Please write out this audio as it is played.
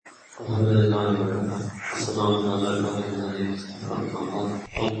Alhamdulillah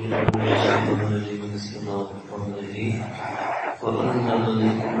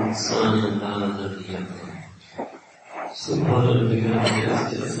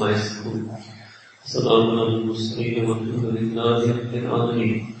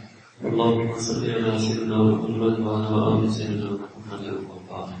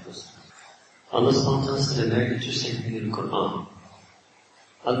Allah said a very interesting thing in the Quran.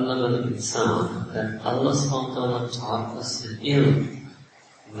 Allah al-Insan, that Allah subhanahu wa ta'ala taught us an ilm,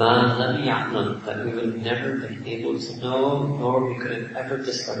 ma lam ya'lam, that we would never been able to know, nor we could have ever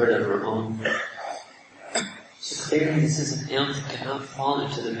discovered on our own. So clearly this is an ilm that cannot fall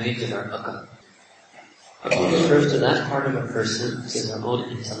into the range of our aql. Aql refers to that part of a person which is our own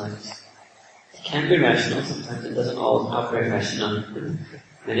intellect. It can be rational, sometimes it doesn't always operate rational.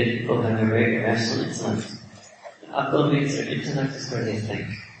 Many people have a very irrational intellect. Aql means their intellect is where they think.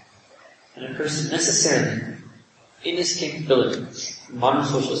 And a person necessarily, in his capability, modern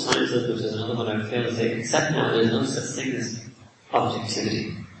social sciences, which is another one I fail to say, except now there's no such thing as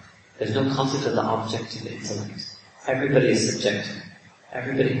objectivity. There's no concept of the objective intellect. Everybody is subjective.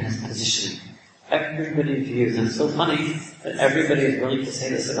 Everybody has positioning. Everybody views. And it's so funny that everybody is willing to say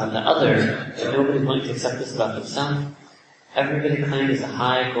this about the other, but nobody is willing to accept this about themselves. Everybody claims a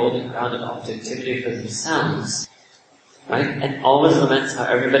high, golden grounded objectivity for themselves. Right? And always laments how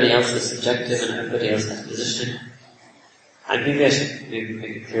everybody else is subjective and everybody else has position. And maybe I should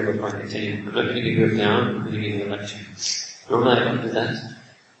make it clear before I continue. I'm not going to give you a gown, I'm going to give you a lecture. Normally I don't do that.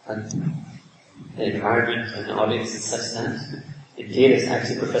 But the environment and the audience is such that. Indeed, it's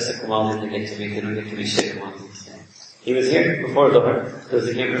actually Professor Kamal didn't get to meet him, we get to meet Sheikh Kamal instead. He was here before Dhuhr, those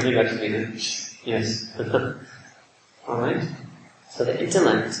who came early got to meet him. Yes. Alright? So the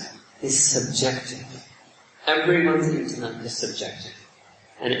intellect is subjective. Everyone's intellect is subjective.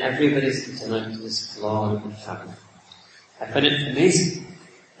 And everybody's intellect is flawed and fallible. I find it amazing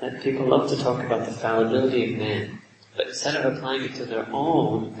that people love to talk about the fallibility of man, but instead of applying it to their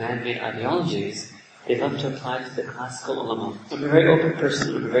own man-made ideologies, they love to apply it to the classical ulama. I'm a very open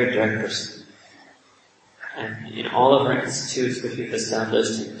person, I'm a very direct person. And in all of our institutes which we've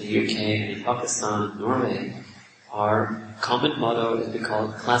established in the UK and in Pakistan and Norway, our common motto is we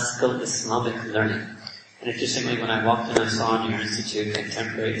call it classical Islamic learning. And interestingly, when I walked in, I saw in your institute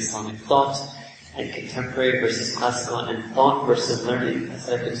contemporary Islamic thought, and contemporary versus classical, and thought versus learning. I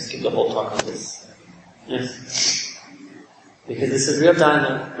said I could just give the whole talk on this. Yes. Because this is real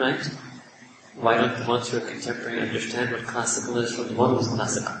dialogue, right? Why don't the ones who are contemporary understand what classical is from the one who's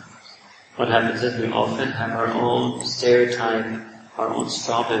classical? What happens is we often have our own stereotype, our own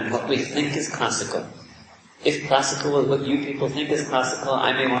straw man, what we think is classical. If classical is what you people think is classical,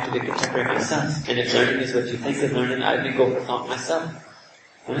 I may want to be contemporary myself. And if learning is what you think is learning, I may go for thought myself.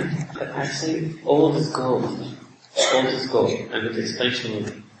 Right? But actually, old is gold. Old is gold. I'm going to explain to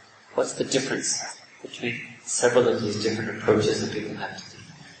you what's the difference between several of these different approaches that people have to do.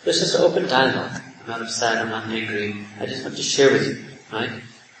 There's just an open dialogue. I'm not upset, I'm not angry. I just want to share with you. Right?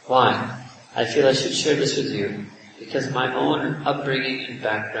 Why? I feel I should share this with you because my own upbringing and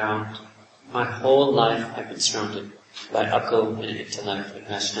background, my whole life I've been surrounded by aql and intellect and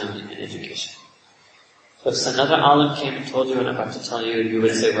rationality and education. So if another alim came and told you what I'm about to tell you, you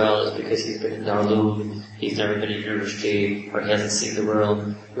would say, well, it's because he's been in Darul, he's never been in university, or he hasn't seen the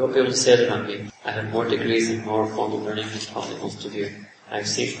world. You won't be able to say that about me. I have more degrees and more formal learning than probably most of you. I've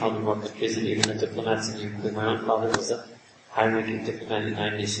seen probably more countries than even the diplomats in you. My own father was a high-ranking diplomat in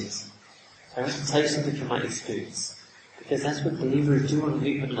 9 nations. So I want to tell you something from my experience. Because that's what believers do when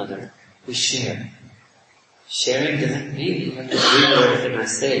we meet one another. We share. Sharing doesn't mean you have to agree with everything I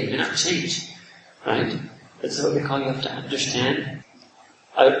say. You may not change. Right? This is what we call you have to understand.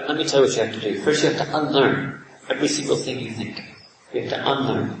 Let me tell you what you have to do. First you have to unlearn every single thing you think. You have to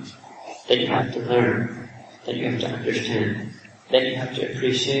unlearn. Then you have to learn. Then you have to understand. Then you have to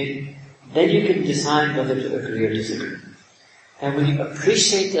appreciate. Then you can decide whether to agree or disagree. And when you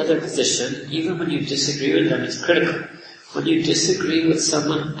appreciate the other position, even when you disagree with them, it's critical. When you disagree with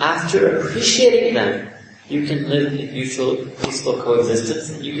someone after appreciating them, you can live in mutual, peaceful coexistence,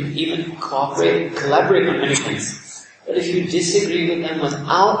 and you can even cooperate and collaborate on many things. But if you disagree with them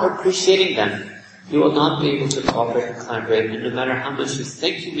without appreciating them, you will not be able to cooperate and collaborate, and no matter how much you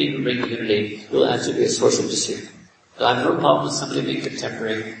think you may bring unity, it will actually be a source of disunity. So I have no problem with somebody being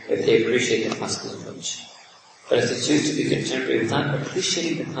contemporary if they appreciate the classical approach. But if they choose to be contemporary without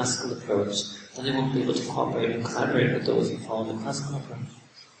appreciating the classical approach, then they won't be able to cooperate and collaborate with those who follow the classical approach.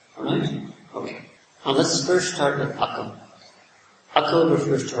 Alright? Okay. Now let's first start with aql. Aql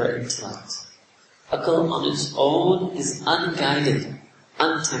refers to our intellect. Aql on its own is unguided.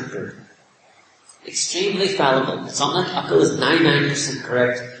 untempered, extremely fallible. It's not like Aql is 99%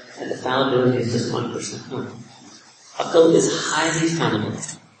 correct and the fallibility is just 1%. No. Aql is highly fallible.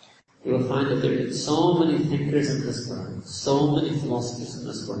 You will find that there are so many thinkers in this world, so many philosophers in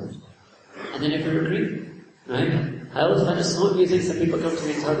this world, and they never agree. Right? I always find it so amusing. Some people come to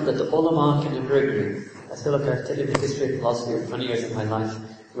me and tell me that the ulama can never agree. I feel like I've studied the history of philosophy for 20 years of my life.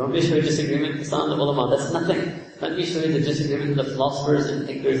 You want me to show you disagreement? It's not the ulama. That's nothing. Let me show you the disagreement of the philosophers and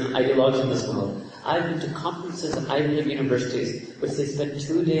thinkers and ideologues in this world. I've been to conferences at Ivy League universities, which they spend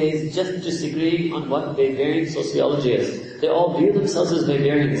 2 days just disagreeing on what Weberian sociology is. They all view themselves as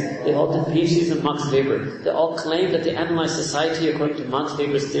Weberians. They all did PhDs in Max Weber. They all claim that they analyze society according to Max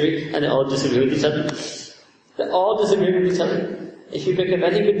Weber's theory, and they all disagree with each other. They all disagree with each other. If you pick up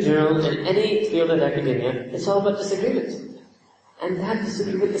any good journal in any field of academia, it's all about disagreement. And that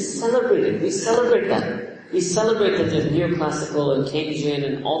disagreement is celebrated. We celebrate that. We celebrate that there's neoclassical and Keynesian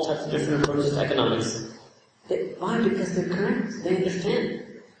and all types of different approaches to economics. Why? Because they're correct. They understand.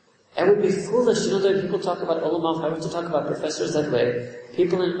 It would be foolish, that people talk about ulama. If I were to talk about professors that way,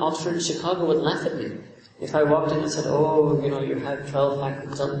 people in Oxford and Chicago would laugh at me. If I walked in and said, you have 12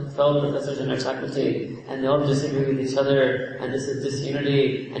 professors in our faculty, and they all disagree with each other, and this is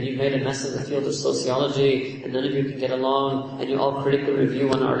disunity, and you've made a mess of the field of sociology, and none of you can get along, and you all critically review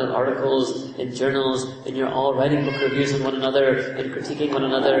one another articles in journals, and you're all writing book reviews on one another, and critiquing one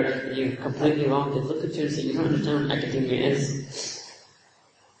another, and you're completely wrong. They look at you and say, you don't understand what academia is.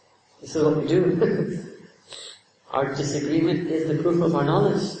 This is what we do. Our disagreement is the proof of our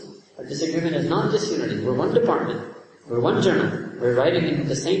knowledge. Our disagreement is not disunity. We're one department. We're one journal. We're writing in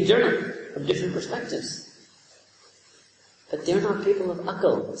the same journal from different perspectives. But they're not people of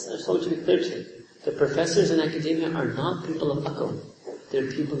Aql. So I just want to be clear to you. The professors in academia are not people of Aql.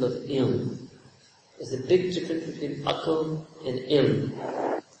 They're people of ilm. There's a big difference between Aql and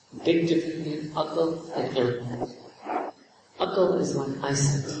ilm. Big difference between Aql and ilm. Aql is like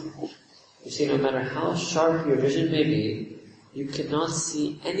eyesight. You see, no matter how sharp your vision may be, you cannot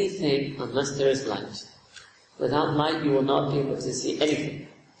see anything unless there is light. Without light, you will not be able to see anything,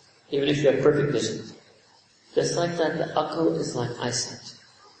 even if you have perfect vision. Just like that, the Aql is like eyesight.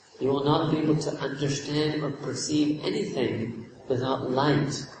 You will not be able to understand or perceive anything without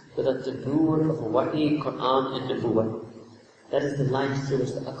light, without the nur of Wahi, Quran, and Nubuwwah. That is the light through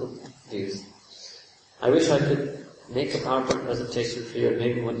which the Aql views. I wish I could make a PowerPoint presentation for you, and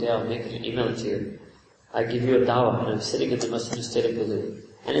maybe one day I'll make it and email it to you. I give you a dawah, and I'm sitting in the Masjid State of Gulu.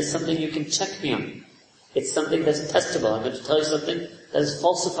 And it's something you can check me on. It's something that's testable. I'm going to tell you something that is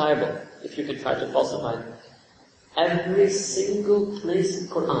falsifiable, if you can try to falsify it. Every single place in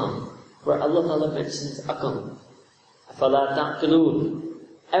Quran where Allah Ta'ala mentions Aql, أَفَلَا تَعْقِلُونَ,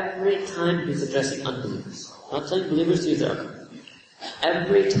 every time He's addressing unbelievers. Not telling believers to use their Aql.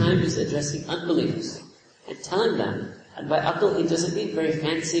 Every time He's addressing unbelievers and telling them, and by Aql He doesn't mean very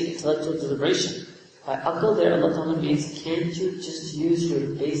fancy intellectual deliberation. By Aql there, Allah Ta'ala means, can't you just use your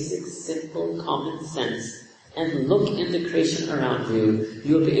basic, simple, common sense and look in the creation around you?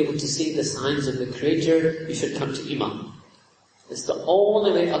 You will be able to see the signs of the Creator. You should come to Iman. It's the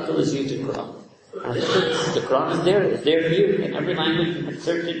only way Aql is used in Quran. And the Quran is there. It's there for you. In every language, you can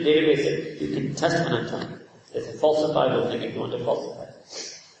search it, database it. You can test what I'm telling you. It's a falsifiable thing if you want to falsify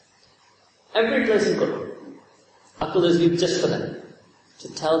it. Every place in Quran, Aql is used just for that.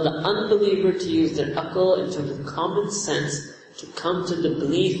 To tell the unbeliever to use their aql in terms of common sense to come to the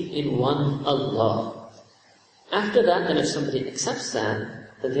belief in one Allah. After that, then if somebody accepts that,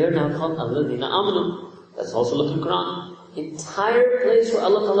 then they are now called alladhina amanu. That's also looked in Quran. Entire place where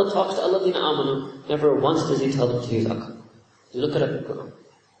Allah Ta'ala talks to alladhina amanu, never once does He tell them to use aql. You look it up in Quran.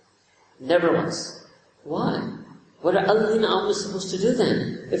 Never once. Why? What are alladhina amanu supposed to do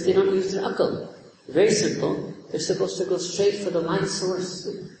then, if they don't use their aql? Very simple. They're supposed to go straight for the light source.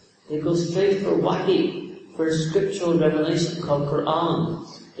 They go straight for wahi, for scriptural revelation called Quran.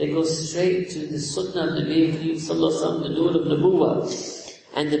 They go straight to the sunnah of the Nabi Kareem Sallallahu Alaihi Wasallam, the nur of Nubuwwah.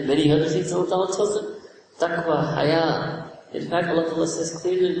 And then many other things Allah Ta'ala tells them. Taqwa, haya. In fact, Allah Ta'ala says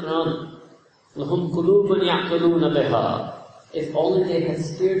clearly in Quran, لَهُمْ قُلُوبٌ يَعْقِلُونَ بِهَا. If only they had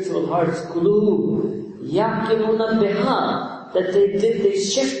spiritual hearts, قُلُوبٌ يَعْقِلُونَ بِهَا. That they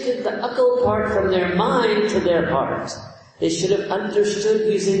shifted the aql part from their mind to their heart. They should have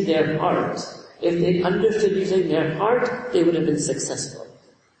understood using their heart. If they understood using their heart, they would have been successful.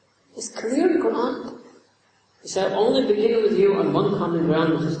 It's clear in Quran. You say, I'll only begin with you on one common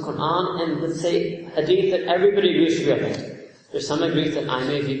ground, which is Quran, and let's say hadith that everybody agrees to be authentic. There's some agrees that I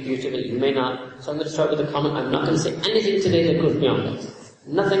may be to it, you may not. So I'm going to start with a comment. I'm not going to say anything today that goes beyond that.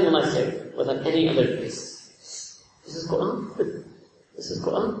 Nothing will I say without any other piece. This is Quran. This is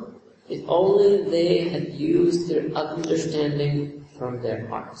Quran. If only they had used their understanding from their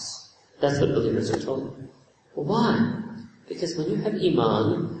hearts. That's what believers are told. Why? Because when you have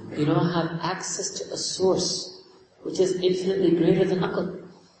Iman, you now have access to a source which is infinitely greater than Aql.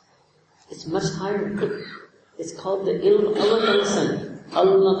 It's much higher. It's called the ilm. Allah said,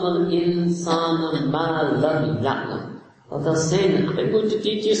 Allama al-insana ma lam ya'lam. Allah is saying, I'm going to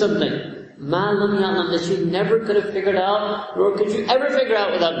teach you something. Ma lam ya'lam, that you never could have figured out, nor could you ever figure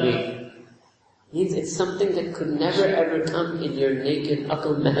out without me. Means it's something that could never ever come in your naked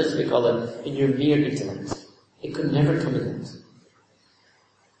aql mahz, we call it, in your mere intellect. It could never come in it.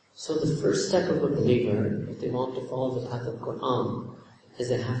 So the first step of a believer, if they want to follow the path of Quran, is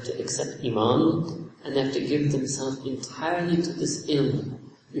they have to accept Iman, and they have to give themselves entirely to this ilm.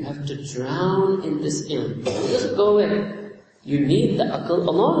 You have to drown in this ilm. It doesn't go away. You need the aql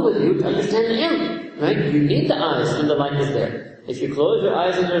along with you to understand the ilm, right? You need the eyes when the light is there. If you close your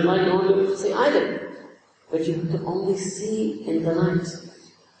eyes and there's light, you won't be able to see either. But you have to only see in the light.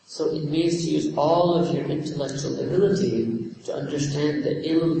 So it means to use all of your intellectual ability to understand the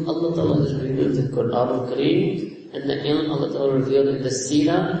ilm Allah Ta'ala has revealed in Quran al-Kareem, and the ilm Allah Ta'ala revealed in the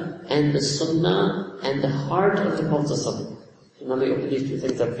Seerah and the Sunnah and the heart of the Prophet ﷺ. Let me open these two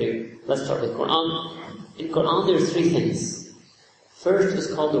things up for you. Let's start with Quran. In Quran there are three things. First is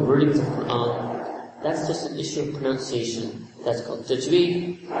called the wordings of Quran. That's just an issue of pronunciation. That's called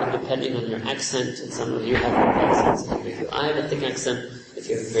tajweed, and depending on your accent, and some of you have thick accents, some of you I have a thick accent. If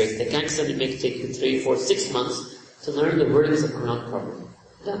you have a very thick accent, it may take you 3, 4, 6 months to learn the wordings of Quran properly.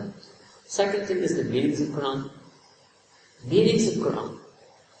 Done. Second thing is the meanings of Quran. Meanings of Quran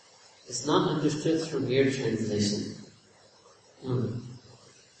is not understood through mere translation.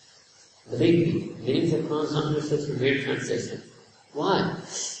 Believe me, meanings of Quran is not understood through mere translation. Why?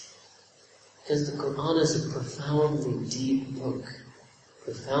 Because the Quran is a profoundly deep book.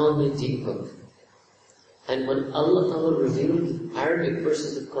 Profoundly deep book. And when Allah Ta'ala revealed Arabic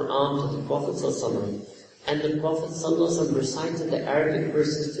verses of Quran to the Prophet ﷺ, and the Prophet ﷺ recited the Arabic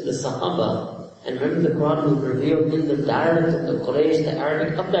verses to the Sahaba, and remember the Quran was revealed in the dialect of the Quraysh, the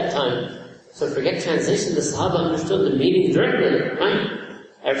Arabic of that time. So forget translation, the Sahaba understood the meaning directly, right?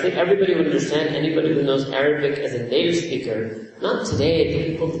 I think everybody would understand, anybody who knows Arabic as a native speaker. Not today,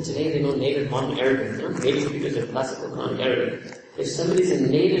 the people today, they know native modern Arabic. They're not native speakers of classical Quranic Arabic. If somebody's a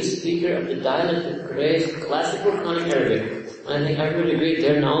native speaker of the dialect of Quraysh, classical Quranic Arabic, and I think everybody would agree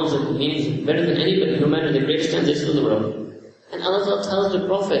their knowledge of the meanings is better than anybody, no matter the greatest translation in the world. And Allah tells the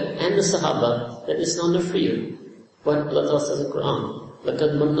Prophet and the Sahaba that it's not enough for you. What Allah Ta'ala says in the Quran,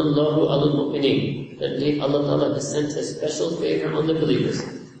 لَقَدْ مَنَّ اللَّهُ عَلَى الْمُؤْمِنِينَ, that indeed Allah Ta'ala has sent a special favor on the believers.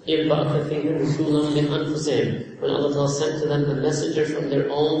 إِذْ بَعَثَ فِيهِمْ رُسُولًا مِنْ أَنفُسِهِمْ, when Allah Ta'ala sent to them a messenger from their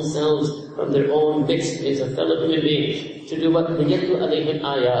own selves, from their own mixed, means a fellow human being, to do what? لِيَتْلُ عَلَيْهِمْ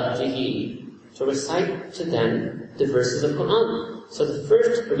آيَاتِهِ, to recite to them the verses of Quran. So the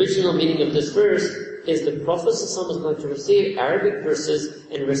first original meaning of this verse is the Prophet is going to receive Arabic verses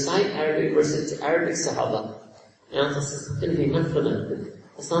and recite Arabic verses to Arabic Sahaba. And this is going to be enough for them.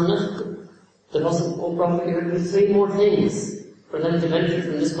 It's not enough. The Prophet, you're going to do 3 more things for them to benefit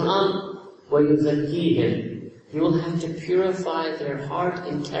from this Quran. وَيُزَكِّيهِمْ, you will have to purify their heart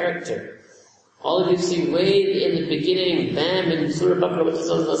and character. All of you see way in the beginning, bam, in Surah Baqarah, what does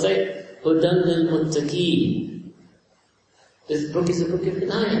Allah say? هُدًى لِلْمُتَّقِينَ. This book is a book of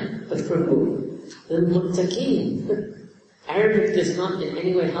Hidayah, but for who? لِلْمُتَّقِينَ. Arabic does not in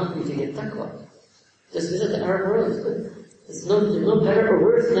any way help you to get taqwa. Just visit the Arab world. There's no better or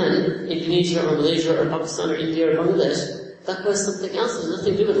worse than Indonesia or Malaysia or Pakistan or India or Bangladesh. Taqwa is something else. It has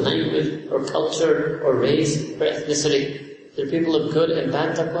nothing to do with language or culture or race or ethnicity. There are people of good and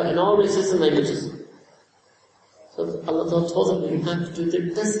bad taqwa in all races and languages. So Allah told them you have to do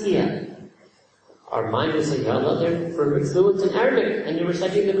the tazkiyah. Our mind will say, Ya Allah, they're fluent in Arabic and you're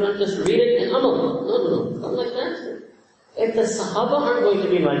reciting the Quran, just read it and amal. No, not like that. If the Sahaba aren't going to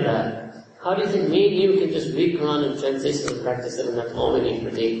be like that, how do you think me and you can just read Quran and translation and practice it and that's all we need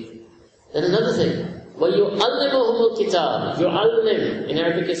for day? Then another thing, وَيُعَلِّمُهُمُ الْكِتَابِ. يُعَلِّم in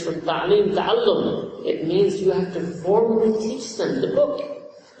Arabic is from ta'lim, ta'allum. It means you have to formally teach them the book.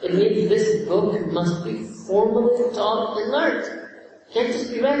 It means this book must be formally taught and learned. Can't just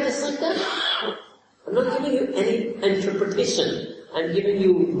be read just like that. I'm not giving you any interpretation. I'm giving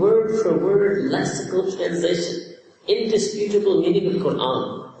you word for word lexical translation. Indisputable meaning of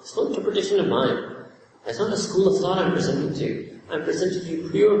Quran. It's no interpretation of mine. It's not a school of thought I'm presenting to you. I'm presenting to you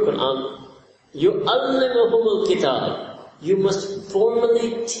pure Quran. يُعَلِّمُهُمُ الْكِتَابِ. You must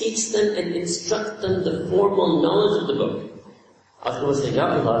formally teach them and instruct them the formal knowledge of the book. Afterwards, say, Ya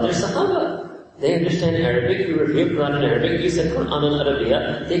Allah, they're Sahaba. They understand Arabic, you reveal Quran in Arabic, you said Quran in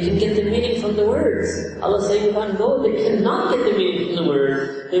Arabiya, they can get the meaning from the words. Allah saying, no, they cannot get the meaning from the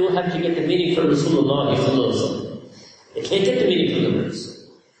words, they will have to get the meaning from Rasulullah sallallahu alaihi wasallam. They can't get the meaning from the words.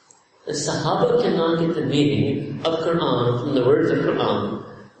 The Sahaba cannot get the meaning of Quran from the words of Quran.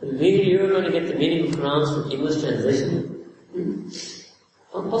 Maybe you're going to get the meaning of Quran from English translation?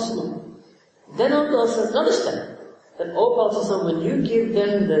 Not possible. Then Allah says another step. That, when you give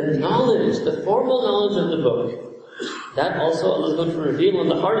them the knowledge, the formal knowledge of the book, that also Allah is going to reveal on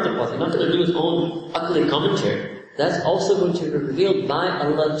the heart of the Prophet. Not going to do his own ugly commentary. That's also going to be revealed by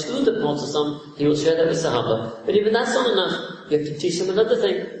Allah to the Prophet. He will share that with Sahaba. But even that's not enough. You have to teach them another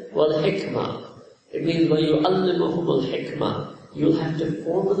thing. Wal-hikmah. It means وَيُعَلِّمُهُمُ الْحِكْمَةِ. You'll have to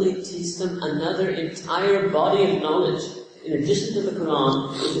formally teach them another entire body of knowledge. In addition to the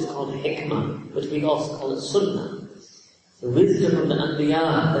Quran, which is called hikmah, which we also call it sunnah. The wisdom of the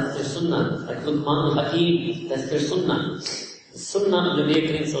Anbiya, that's their sunnah. Like Luqman al-Hakim, that's their sunnah. The sunnah of the Nabi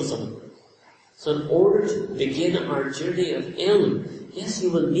Kareem Sallallahu. So in order to begin our journey of ilm, yes, you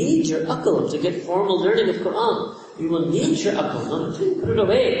will need your aql to get formal learning of Quran. You will need your aql, not to put it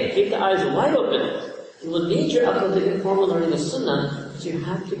away, keep the eyes wide open. You will need your aql to get formal learning of sunnah, but you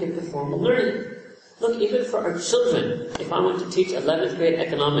have to get the formal learning. Look, even for our children, if I want to teach 11th grade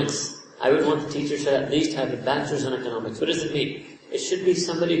economics, I would want the teacher to at least have a bachelor's in economics. What does it mean? It should be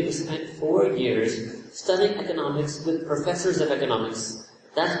somebody who spent 4 years studying economics with professors of economics.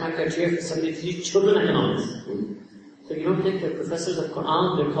 That's my criteria for somebody to teach children economics. So you don't think they're professors of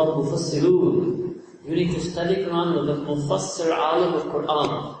Quran, they're called mufassirun. You need to study Quran with the mufassir alim of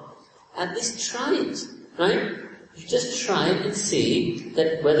Quran. At least try it, right? You just try it and see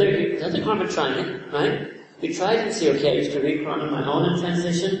that whether nothing harm in trying it, right? We tried and see, okay, I used to read Quran on my own in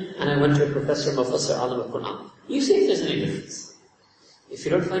translation, and I went to a professor, Mufassir Alim of Quran. You see if there's any difference. If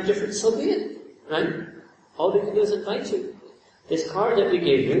you don't find difference, so be it, right? All we can do is invite you. This card that we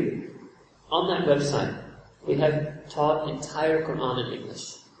gave you, on that website, we have taught entire Quran in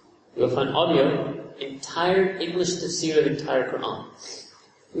English. You will find audio, entire English tafsir of entire Quran.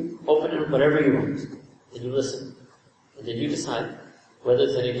 You open it whatever you want, and you listen, and then you decide whether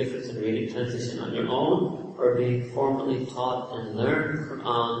there's any difference in reading translation on your own or being formally taught and learn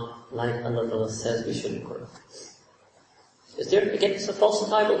Quran like Allah says we should in Quran. Is there, again, it's a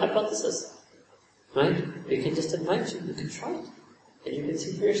falsifiable hypothesis, right? We can just invite you, you can try it, and you can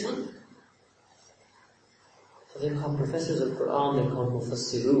see for yourself. So they're called professors of Quran, they're called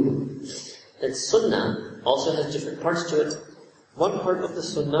mufassirun. And Sunnah also has different parts to it. One part of the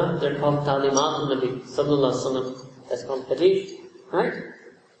Sunnah, they're called Talimat al-Nabi sallallahu alaihi wasallam. That's called Hadith. Right?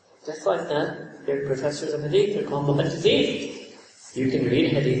 Just like that, they're professors of Hadith, they're called Muhaddithin. You can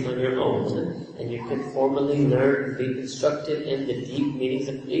read Hadith on your own, and you can formally learn, be instructed in the deep meanings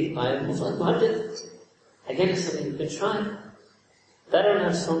of Hadith by a Muhaddith. Again, it's something you can try. That I don't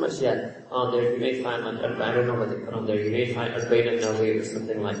have so much yet on there. You may find, I don't know what they put on there, you may find Azbayn al-Nawawi or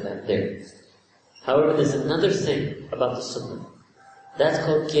something like that there. However, there's another thing about the Sunnah. That's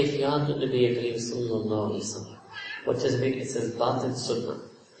called Kayfiyat al-Nabi Kareem sallallahu alaihi wasallam. What does it mean? It says Batin Sunnah.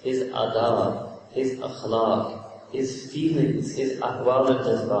 His adab, his akhlaq, his feelings, his ahwal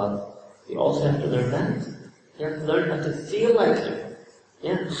al-jazbat. You also have to learn that. You have to learn how to feel like him.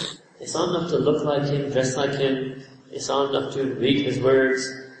 Yeah. It's not enough to look like him, dress like him. It's not enough to read his words.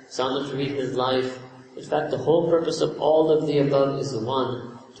 It's not enough to read his life. In fact, the whole purpose of all of the above is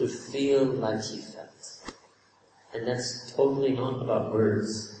one, to feel like he felt. And that's totally not about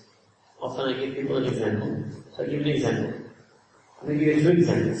words. Often I give people an example. So I'll give you an example. I'll give you 2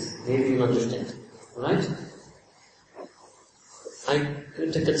 examples. Maybe you'll understand. Alright? I'm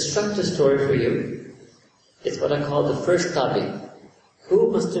going to construct a story for you. It's what I call the first tabi.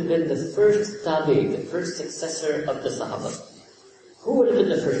 Who must have been the first tabi, the first successor of the Sahaba? Who would have been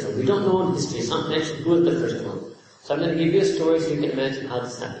the first one? We don't know in history. It's not mentioned who was the first one. So I'm going to give you a story so you can imagine how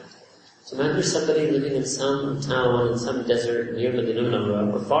this happened. So imagine somebody living in some town, in some desert near Medina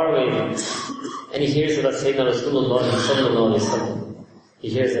Munawwara, or far away from it, and he hears about Sayyidina Rasulullah sallallahu alaihi wasallam. He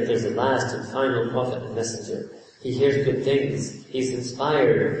hears that there's a last and final prophet and messenger. He hears good things. He's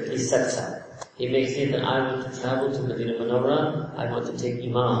inspired. He sets out. He makes it that I want to travel to Medina Munawwara. I want to take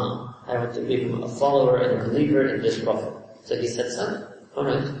Imam. I want to become a follower and a believer in this prophet. So he sets out.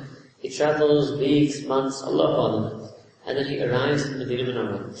 Alright. He travels weeks, months, Allah. And then he arrives in Medina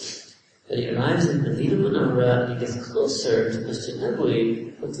Munawwara. When he arrives in Medina Munawwara, he gets closer to Masjid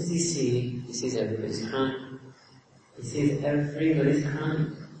Nabawi. What does he see? He sees everybody's crying. He sees everybody's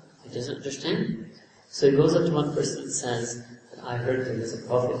crying. He doesn't understand. So he goes up to one person and says, I heard that there's a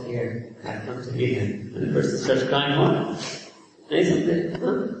prophet here. I've come to meet him. And the person starts crying more. And he says,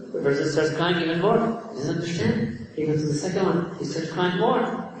 The person starts crying even more. He doesn't understand. He goes to the second one. He starts crying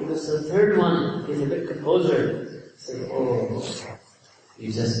more. He goes to the third one. He's a bit composer. He says, oh,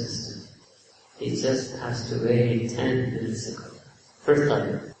 you just missed him. He just passed away 10 minutes ago. First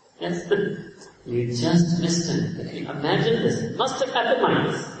time. Yes, you just missed him. Can you imagine this? It must have happened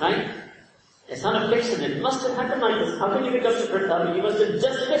like this, right? It's not a fiction. It must have happened like this. How can you become Shukr Tabi? You must have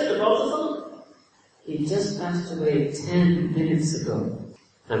just missed the Prophet. He just passed away 10 minutes ago.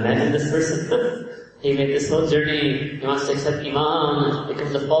 Imagine this person. He made this whole journey. He wants to accept Iman,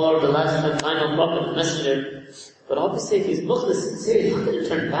 become the follower of the last and final Prophet and Messenger. But obviously if he's mukhlis, sincere, he's not going to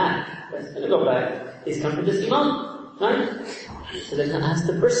turn back. He's going to go back. He's come to this Iman, right? So they're going to ask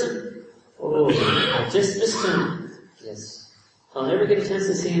the person, oh, I just missed him. Yes. I'll never get a chance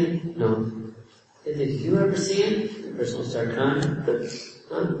to see him. No. Did you ever see him? The person will start crying.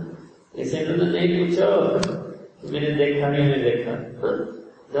 They say, no, nahi pucho. Maine dekha nahi, maine dekha.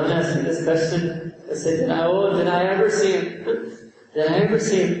 Don't ask me this question. They say, did I ever see him? Did I ever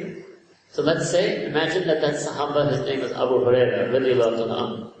see him? So let's say, imagine that Sahaba, his name was Abu Hurairah, radiyallahu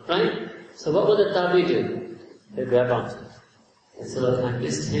anhu, right? So what will the Tabi do? They grab onto him. They say, look, I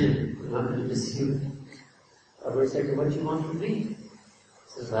missed him. I'm not going to miss you. Abu Hurairah said, what do you want from me? He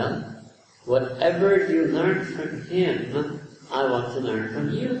says, well, whatever you learn from him, I want to learn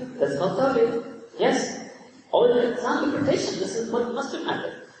from you. That's called Tabi. Yes? It's not interpretation. This is what must have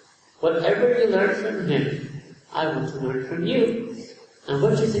happened. Whatever you learn from him, I want to learn from you. And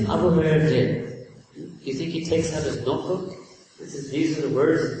what do you think Abu Hurairah did? You think he takes out his notebook? He says, these are the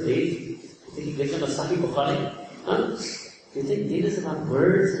words of Deen? You think he gives him a Sahih Bukhari? Huh? You think Deen is about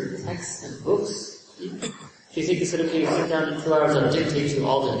words and texts and books? Do you think he said, okay, you sit down in 2 hours, I'll dictate you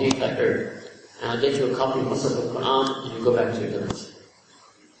all the Deen I heard, and I'll get you a copy of Musaf al-Quran, and you go back to your village?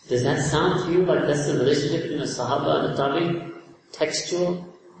 Does that sound to you like that's the relationship between a Sahaba and a Tabi? Textual?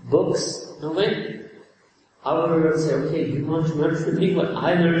 Books? No way. However, will say, okay, you want to learn from me what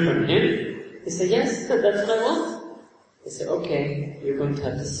I learned from him? They say, yes, that's what I want. They say, okay, you're going to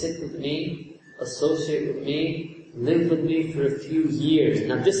have to sit with me, associate with me, live with me for a few years.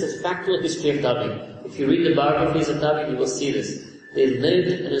 Now this is factual history of Tabi. If you read the biographies of Tabi, you will see this. They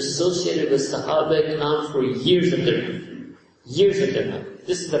lived and associated with Sahaba Kiram for years of their life. Years of their life.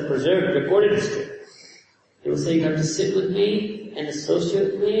 This is a preserved, recorded history. They will say, you have to sit with me, and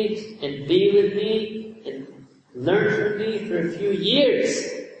associate with me, and be with me, and learn from me for a few years.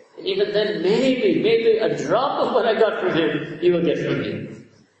 And even then, maybe a drop of what I got from him, you will get from me.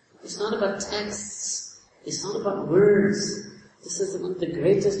 It's not about texts. It's not about words. This is one of the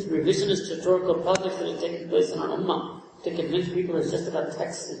greatest revisionist rhetorical projects that has taken place in our ummah. To convince people it's just about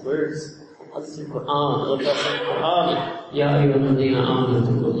texts and words. It's in Quran. Allah says in Quran, Ya ayyuhalladhina amanu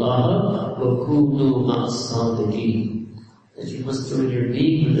taqullaha wa kunu ma'as sadiqeen. That you must join your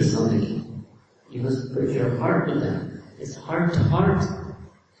being with the sadiqeen. You must put your heart with them. It's heart to heart.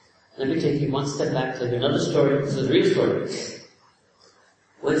 Let me take you one step back to another story. This is a real story.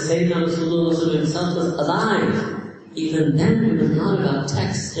 When Sayyidina Rasulullah himself was alive, even then it was not about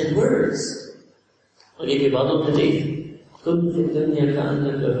texts and words. I'll give you one hadith. كن في الدنيا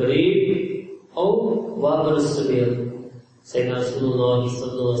كأنك غريب أو وابر السبيل. Sayyidina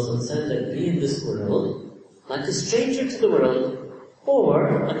Rasulullah said that be in this world like a stranger to the world,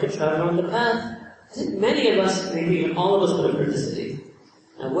 or like a traveler on the path. I think many of us, maybe even all of us, would have heard this hadith.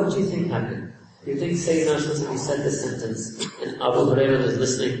 Now what do you think happened? You think Sayyidina Rasulullah said this sentence, and Abu Hurairah was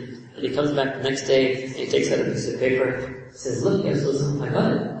listening, and he comes back the next day, and he takes out a piece of paper, he says, look, Ya Rasulullah, I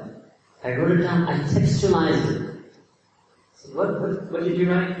got it. I wrote it down, I textualized it. So what did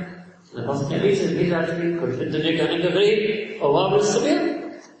you write? The Prophet says, these attributes, could fit the Nikanagabri, or Wabul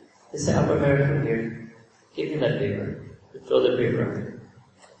Sabir. They say, Abu Hurairah, come here. Give me that paper. Throw the paper on him.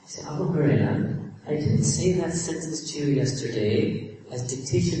 He said, Abu Hurairah, I didn't say that sentence to you yesterday as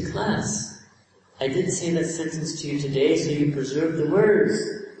dictation class. I didn't say that sentence to you today so you preserve the words,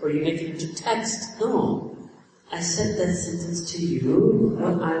 or you make it into text. No. I said that sentence to you.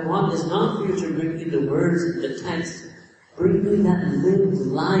 What I want is not for you to bring me the words and the text. Bring me that lived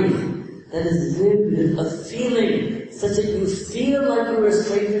life, that is lived with a feeling, such that you feel like you're a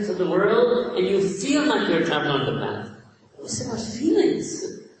stranger to the world, and you feel like you're traveling on the path. It's about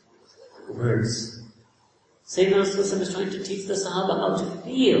feelings. Words. Sayyidina Rasulullah is trying to teach the Sahaba how to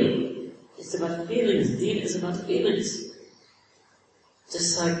feel. It's about feelings. Deen is about feelings.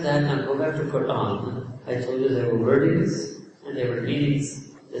 Just like that, now go back to Quran. I told you there were wordings, and there were meanings.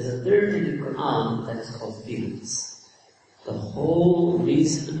 There's a third thing in Quran that is called feelings. The whole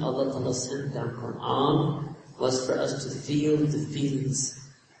reason Allah Ta'ala sent down Quran was for us to feel the feelings.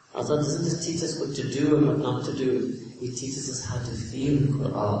 Allah doesn't just teach us what to do and what not to do. He teaches us how to feel the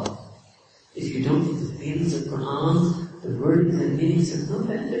Qur'an. If you don't get the feelings of Qur'an, the wordings and meanings have no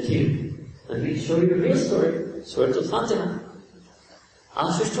benefit to you. Let me show you a real story. Surah Al-Fatiha.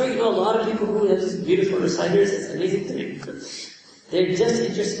 I'll just show you, a lot of people who have these beautiful reciters. It's amazing to me. They're just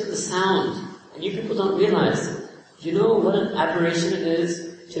interested in the sound. And you people don't realize. You know what an aberration it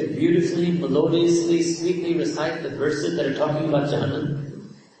is to beautifully, melodiously, sweetly recite the verses that are talking about Jahannam?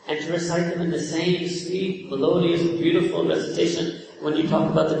 And to recite them in the same sweet, melodious, beautiful recitation when you talk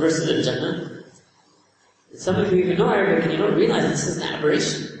about the verses in Jannah. Some of you even know Arabic and you don't realize this is an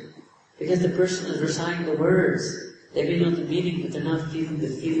aberration. Because the person is reciting the words. They may know the meaning, but they're not feeling the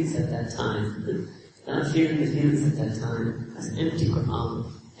feelings at that time. They're not feeling the feelings at that time. That's empty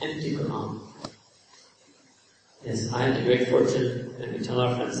Qur'an. Empty Qur'an. Yes, I had the great fortune, and we tell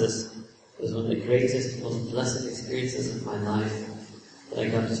our friends this, it was one of the greatest, most blessed experiences of my life. That I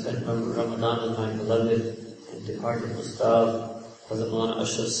got to spend Ramadan with my beloved and departed Ustad, Hazamana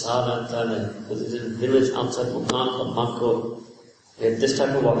Ashraf Saad, who was in a village outside Multan called Makko. We had this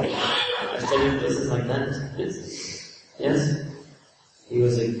type of walking. I've studied places like that. Yes? He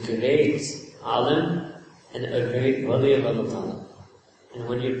was a great alim and a great wali of Allah Ta'ala. And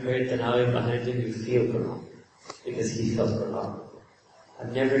when you prayed Tarawih behind him, you feel Qur'an. Because he felt Qur'an.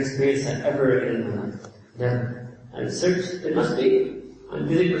 I've never experienced that ever again in my life. Never. I've searched, there must be. I'm a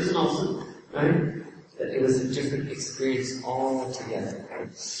busy person also, right? But it was a different experience altogether.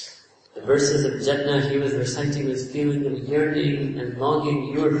 The verses of Jannah he was reciting with feeling of yearning and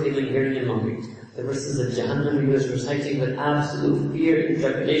longing. You were feeling yearning and longing. The verses of Jahannam he was reciting with absolute fear and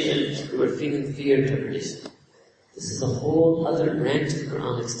trepidation. You were feeling fear and trepidation. This is a whole other branch of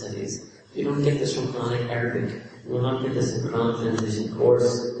Quranic studies. You don't get this from Quranic Arabic. You will not get this in Quran translation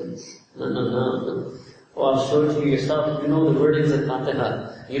course. No. Oh, I'll show it to you yourself. You know the wordings of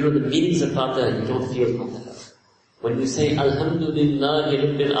Fatiha. You know the meanings of Fatiha. You don't feel Fatiha. When you say Alhamdulillahi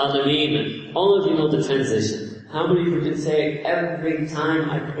Rabbil Alameen, all of you know the translation. How many of you can say, every time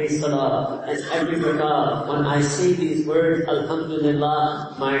I pray Salah, and every rakah, when I say these words,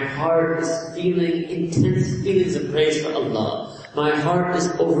 Alhamdulillah, my heart is feeling intense feelings of praise for Allah. My heart is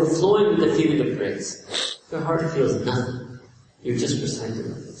overflowing with the feeling of praise. Your heart feels nothing. You just recited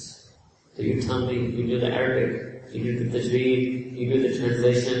this. So you tell me, you knew the Arabic, you knew the tajweed, you knew the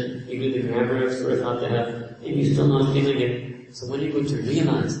translation, you knew the grammar of Surah Fatiha, and you're still not feeling it. So when you're going to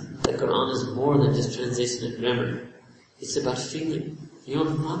realize that Quran is more than just translation and grammar, it's about feeling. You know,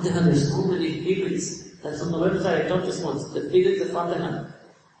 in Fatiha there's so many feelings. That's on the website, I taught this once. The feelings of Fatiha.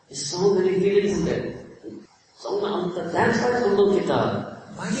 There's so many feelings in there. That's why it's Ummul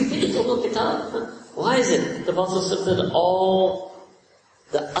Kitab. Why do you think it's Ummul Kitab? Why is it? The Prophet said all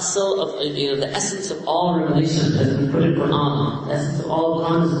the asal of, the essence of all revelation has been put in Quran. The essence of all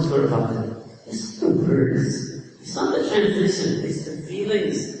Quran is in Surah Fatiha. It's the words. It's not the translation, it's the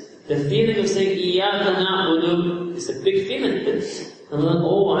feelings. The feeling of saying, Iyaka na'budu, is a big feeling.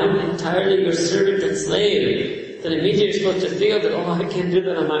 I'm entirely your servant and slave. Then immediately you're supposed to feel that, I can't do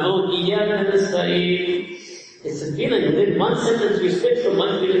that on my own. Iyaka nasta'in. It's a feeling. Within one sentence, you switch from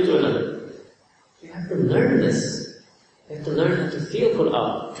one feeling to another. You have to learn this. You have to learn how to feel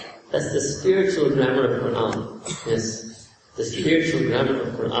Qur'an. That's the spiritual grammar of Qur'an. Yes. The spiritual grammar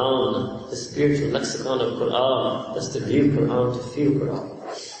of Qur'an. The spiritual lexicon of Qur'an. That's to read Qur'an, to feel Qur'an.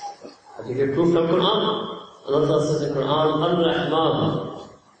 I'll give you proof from Qur'an. Allah Ta'ala says in Qur'an, Ar-Rahman.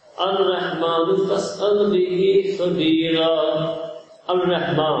 Ar-Rahman fas'al bihi khabira.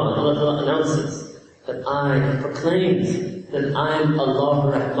 Ar-Rahman. Allah Ta'ala announces that I proclaims that I am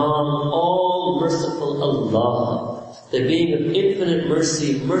Allah Rahman, all merciful Allah, the being of infinite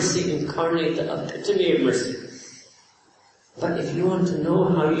mercy, mercy incarnate, the epitome of mercy. But if you want to know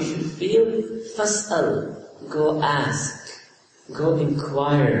how you should feel, fas'al, go ask, go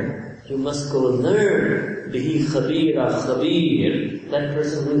inquire, you must go learn, bihi khabira, khabir, that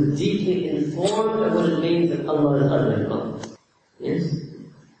person who is deeply informed of what it means that Allah is Ar-Rahman. Yes?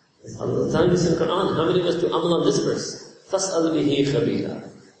 Allah is telling us in Quran. How many of us do amal on this verse? Fas'al bihi khabira.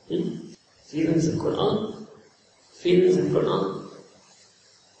 Feelings of Quran. Feelings of Quran.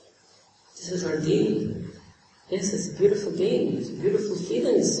 This is our deen. Yes, it's a beautiful deen. It's beautiful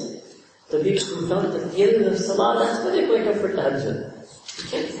feelings. The people who felt the feeling of salah, that's when they wake up for tahajjud. You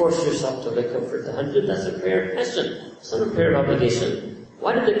can't force yourself to wake up for tahajjud. That's a prayer of passion. It's not a prayer of obligation.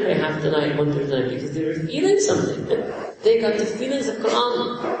 Why did they pray half the night, 1/3 the night? Because they were feeling something. They got the feelings of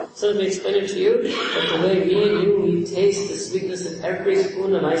Quran. So let me explain it to you, that the way me and you, we taste the sweetness of every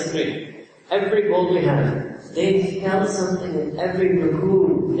spoon of ice cream, every bowl we have. They felt something in every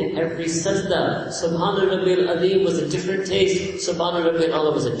ruku, in every sajda. Subhana Rabbil Azim was a different taste. Subhana Rabbil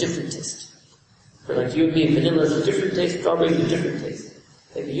Allah was a different taste. For like you and me, vanilla is a different taste, strawberry is a different taste.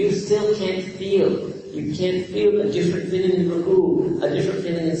 If you still can't feel a different feeling in ruku, a different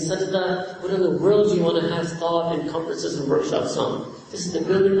feeling in sajda, what in the world do you want to have thought and conferences and workshops on? This is the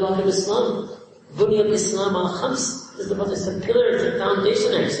building block of Islam. Bunya al-Islam al-Khams. This is the pillars and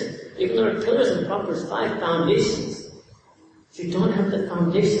foundation actually. Even though our pillars and proper 5 foundations. If you don't have the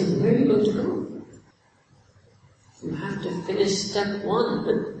foundation, where are you going to go? You have to finish step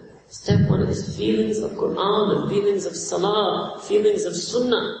 1. Step 1 is feelings of Quran, the feelings of Salah, feelings of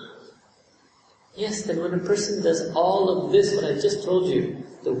Sunnah. Yes, then when a person does all of this, what I just told you,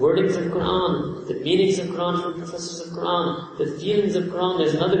 the wordings of Quran, the meanings of Quran from professors of Quran, the feelings of Quran,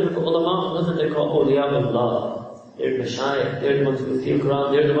 there's another group of ulama, another they call awliyaullah. They're Mashayikh, they're the ones who feel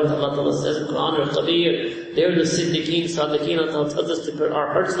Quran, they're the ones Allah Ta'ala says in Quran are Qabir, they're the Siddiqeen, Sadiqeen, Allah tells us to put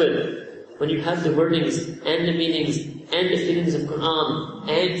our hearts with. When you have the wordings and the meanings and the feelings of Quran,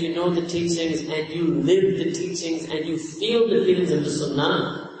 and you know the teachings, and you live the teachings, and you feel the feelings of the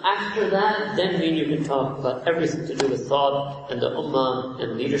Sunnah, after that, then you can talk about everything to do with thought, and the Ummah,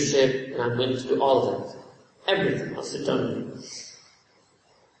 and leadership, and I'm willing to do all of that. Everything, I'll sit down with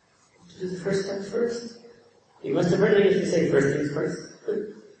you. Do the first step first. You must have heard me if you say first things first.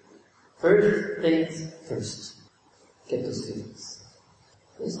 First things first. Get those feelings.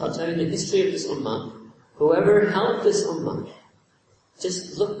 I'll tell you the history of this ummah. Whoever helped this ummah,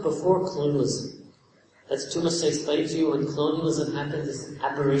 just look before colonialism. That's too much to explain to you. When colonialism happens, it's an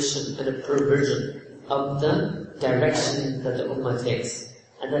aberration and a perversion of the direction that the ummah takes.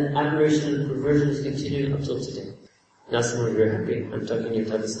 And that aberration and perversion is continuing up till today. Now some of you are happy. I'm talking your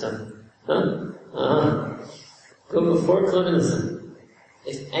type of stuff. Go before colonialism.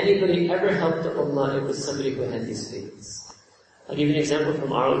 If anybody ever helped the ummah, it was somebody who had these feelings. I'll give you an example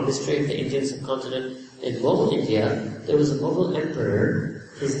from our own history of the Indian subcontinent. In Mughal India, there was a Mughal emperor,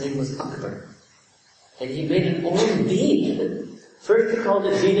 his name was Akbar. And he made an own deen. First he called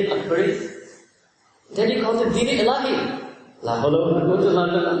it Deen Akbari, then he called it Deen Ilahi. La hawla wa la quwwata illa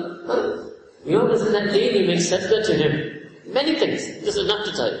billah. You know what's in that deen? You make sajda to him. Many things. This is enough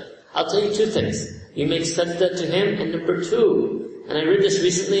to tell you. I'll tell you 2 things. You make sajda to him, and number 2, and I read this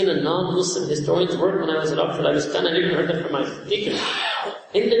recently in a non-Muslim historian's work when I was at Oxford. I was done, I didn't heard that from my deacon.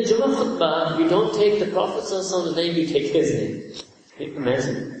 In the Jummah khutbah, you don't take the Prophet's name, you take his name. Can you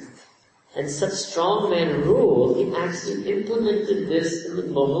imagine? And such strongman rule, he actually implemented this in the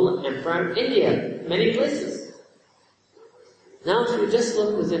Mughal Empire of India, many places. Now if you just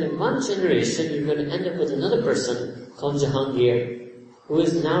look within 1 generation, you're going to end up with another person called Jahangir, who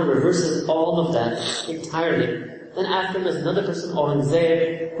is now reverses all of that entirely. Then after him is another person,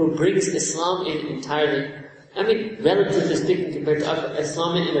 Aurangzeb, who brings Islam in entirely. I mean, relatively speaking, compared to Akbar,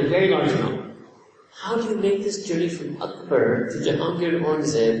 Islam in a very large amount. How do you make this journey from Akbar to Jahangir and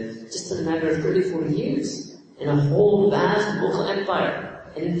Aurangzeb just in a matter of 34 years? In a whole vast Mughal empire.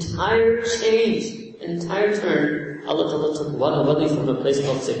 An entire change, an entire turn. Allah Ta'ala took one wali from a place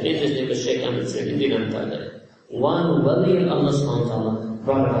called Sirhind, his name was Sheikh Ahmed Sirhindi Namtala. One wali of Allah subhanahu wa ta'ala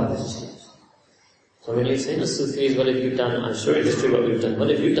brought about this change. So when you say the Sufis, what have you done? I'm sure in history what we've done. What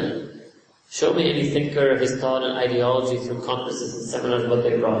have you done? Show me any thinker of his thought and ideology through conferences and seminars, what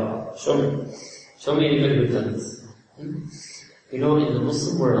they brought. Show me. Show me anybody who's done this. You know, in the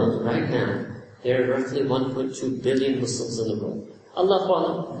Muslim world, right now, there are roughly 1.2 billion Muslims in the world.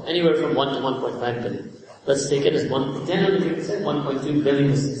 Allah, anywhere from 1 to 1.5 billion. Let's take it as 1.2 billion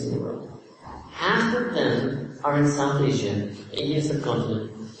Muslims in the world. Half of them are in South Asia, Indian subcontinent.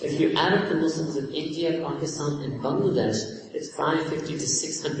 If you add up the Muslims in India, Pakistan and Bangladesh, it's 550 to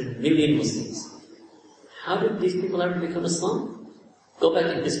 600 million Muslims. How did these people ever become Islam? Go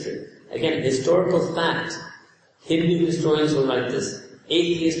back in history. Again, historical fact. Hindu historians will write this.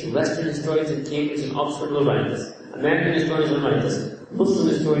 Atheist Western historians in Cambridge and Oxford will write this. American historians will write this. Muslim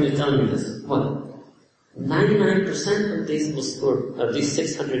historians are telling me this. What? 99% of these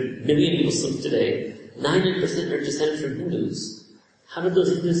 600 million Muslims today, 99% are descended from Hindus. How did those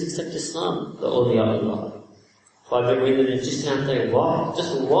Hindus accept Islam? The awliyaullah. Khwaja Muhyiddin Chishti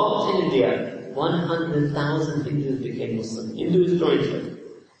just walked in India. 100,000 Hindus became Muslim. Hindu historians.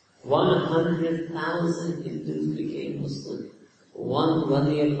 100,000 Hindus became Muslim. One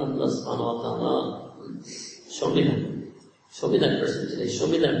wali of Allah subhanahu wa ta'ala. Show me that. Show me that person today. Show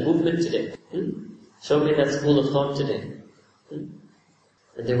me that movement today. Show me that school of thought today. And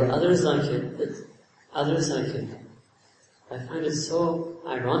there were others like him. Others like him. I find it so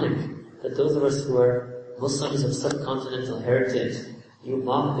ironic that those of us who are Muslims of subcontinental heritage, you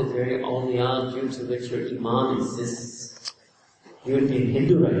mock the very awliya due to which your iman exists. You would be in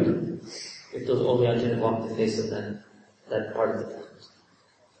Hindu right now if those awliya didn't walk the face of that part of the planet.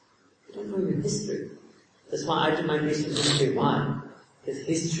 You don't know your history. That's why I do my piece of history. Why? Because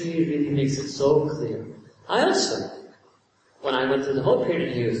history really makes it so clear. I also, when I went through the whole period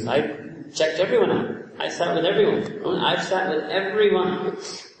of youth, I checked everyone out. I sat with everyone. I've sat with everyone.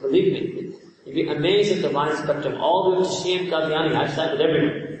 Believe me. You'd be amazed at the wide spectrum. All the way to Shia Qadiani, I've sat with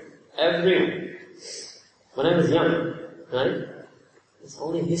everyone. Everyone. When I was young, right? It's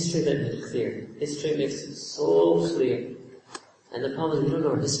only history that makes it clear. History makes it so clear. And the problem is we don't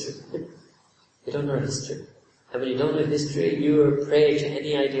know our history. We don't know our history. And when you don't know history, you are prey to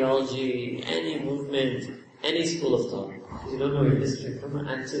any ideology, any movement, any school of thought. Because you don't know your history. You don't know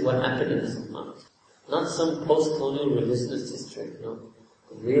actually what happened in this Ummah. Not some post-colonial revisionist history, no.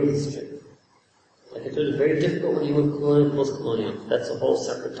 Real history. Like I told you, it's very difficult when you were colonial, post-colonial. That's a whole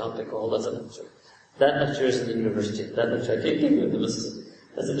separate topic, a whole other lecture. That lecture is in the university. That lecture I can't give you in the masjid.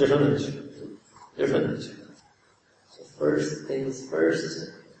 That's a different lecture. Different lecture. So first things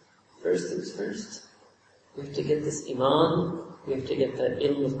first. First things first. We have to get this iman. We have to get the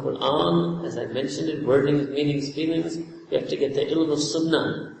ilm of Quran. As I mentioned it, wordings, meanings, feelings. We have to get the ilm of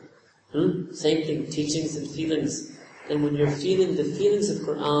sunnah. Same thing, teachings and feelings. And when you're feeling the feelings of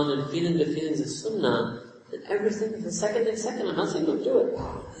Quran and feeling the feelings of sunnah, then everything, the second and second. I'm not saying don't do it.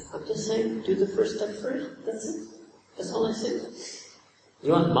 I'm just saying, do the first step first. That's it. That's all I say.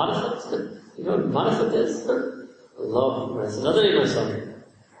 You want marifat? You know what marifat is? Allah, that's another name I saw here.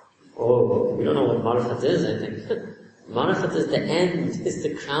 Oh, we don't know what marifat is, I think. Marifat is the end, it's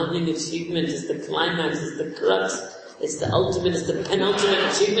the crowning achievement, it's the climax, it's the crux, it's the ultimate, it's the penultimate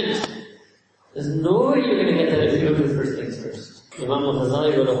achievement. There's no way you're going to get that if you don't do the first things first. Imam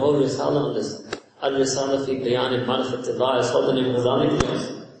al-Ghazali wrote a whole risala on this. Al-Risala fi Bayan al-Marifatillah. It's called the name Ghazali to us.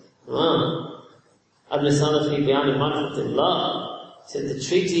 Al-Risala fi Bayan al-Marifatillah. Said the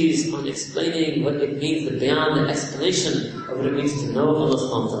treatise on explaining what it means, the bayan, the explanation of what it means to know Allah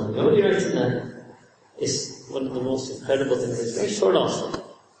subhanahu wa ta'ala. You know what he writes in that? It's one of the most incredible things. It's very short also.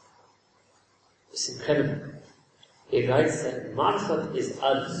 It's incredible. He writes that marifat is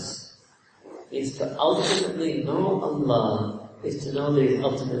ajz. Means to ultimately know Allah is to know that He is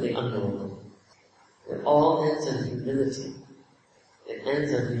ultimately unknowable. It all ends in humility. It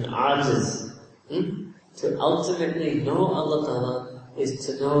ends in ajz. To ultimately know Allah Ta'ala is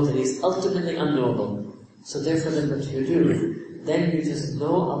to know that He is ultimately unknowable. So therefore then what you do, then you just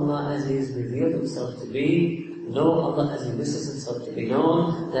know Allah as He has revealed Himself to be, know Allah as He wishes Himself to be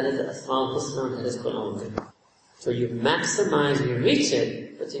known, that is the Asma'ul Husna and that is Quran. So you maximize, you reach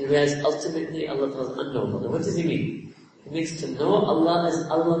it, but you realize ultimately Allah Ta'ala is unknowable. Now what does He mean? It means to know Allah as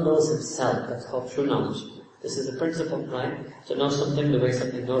Allah knows Himself. That's called true knowledge. This is the principle, right? To know something the way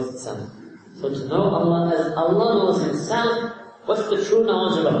something knows itself. So to know Allah as Allah knows Himself, what's the true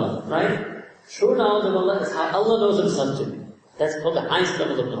knowledge of Allah, right? True knowledge of Allah is how Allah knows Himself to be. That's called the highest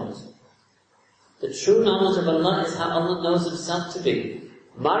level of knowledge. The true knowledge of Allah is how Allah knows Himself to be.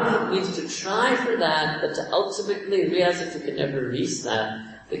 Marifat means to try for that, but to ultimately realize that you can never reach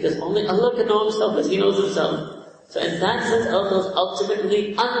that, because only Allah can know Himself as He knows Himself. So in that sense, Allah is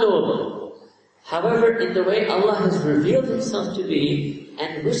ultimately unknowable. However, in the way Allah has revealed Himself to be,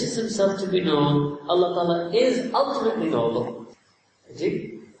 and wishes Himself to be known, Allah Ta'ala is ultimately knowable.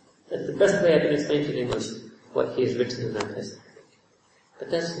 See? That's the best way I can explain to you in English what He has written in that place. But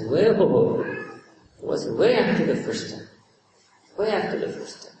that's way above. It was way after the first step. Way after the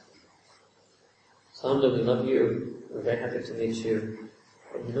first step. So alhamdulillah, we love you. We're very happy to meet you.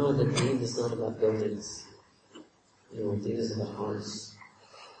 But you know that Deen is not about buildings. You know, Deen is about hearts.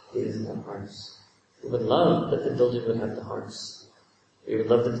 Deen is about hearts. We would love that the building would have the hearts. We would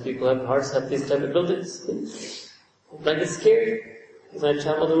love that the people who have hearts have these type of buildings. Like it's scary. Because I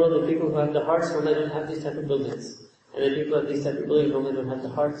travel the world, the people who have the hearts normally don't have these type of buildings. And the people who have these type of buildings normally don't have the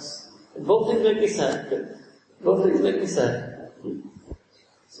hearts. And both things make me sad. Both things make me sad.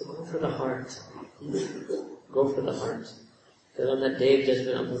 So go for the heart. Go for the heart. Because on that day of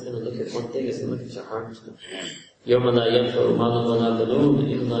judgment, Allah's going to look at one thing, is going to look at your heart. يَوْمَ لَا يَنْفَعُ مَالٌ وَلَا بَنُونَ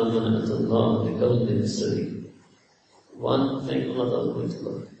إِلَّا مَنْ أَتَى اللَّهَ بِقَلْبٍ سَلِيمٍ. One thing Allah is going to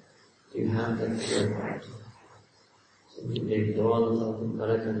look. Do you have that pure heart? So we make dua Allah and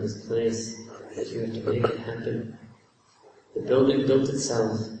barakah in this place, that you have to make it happen. The building built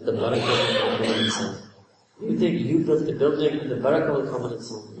itself, the barakah will come on itself. You think you built the building and the barakah will come on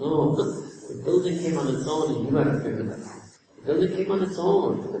its own. No, the building came on its own and you have to figure that out. The building came on its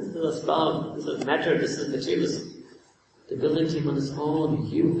own. This is a spell, this is matter, this is materialism. The building came on its own,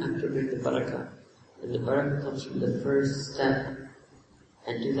 you have to bring the barakah. And the barakah comes from the first step.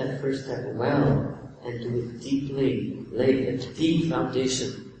 And do that first step well, and do it deeply, lay a deep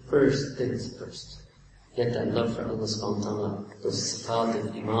foundation. First things first. Get that love for Allah subhanahu wa ta'ala, those sifat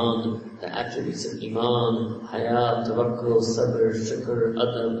of iman, the attributes of iman, hayat, tawakkul, sabr, shukr,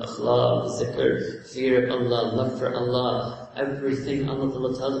 adab, akhlaq, zikr, fear of Allah, love for Allah, everything Allah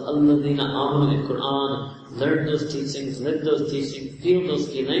ta'ala tells, alladhina amanu in Quran, learn those teachings, live those teachings, feel those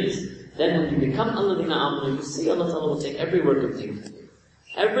feelings. Then when you become alladhina amanu, you see Allah ta'ala will take every word of deen from you.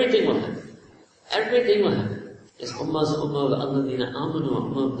 Everything will happen. Everything will happen. It's ummah's ummah of alladhina amanu,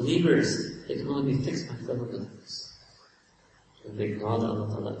 ummah of believers. They can only be fixed by fellow believers. And may God, Allah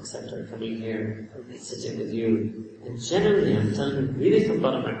Ta'ala, accept our coming here and sitting with you. And generally, I'm telling you, really from the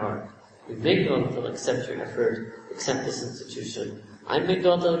bottom of my heart, we make God, Allah Ta'ala, accept your effort, accept this institution. I make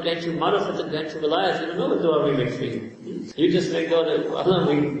God, Allah, grant you marifat and grant you wilayat. You don't know what dua we make for you. You just make God, Allah,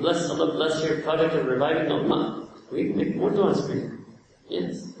 Allah bless your project of reviving the ummah. We make more duas for you.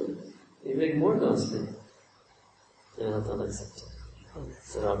 Yes. We make more duas for you. And Allah Ta'ala accept it.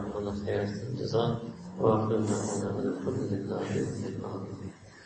 جزاكم الله خير الجزاء وآخر دعوانا الحمد لله رب العالمين.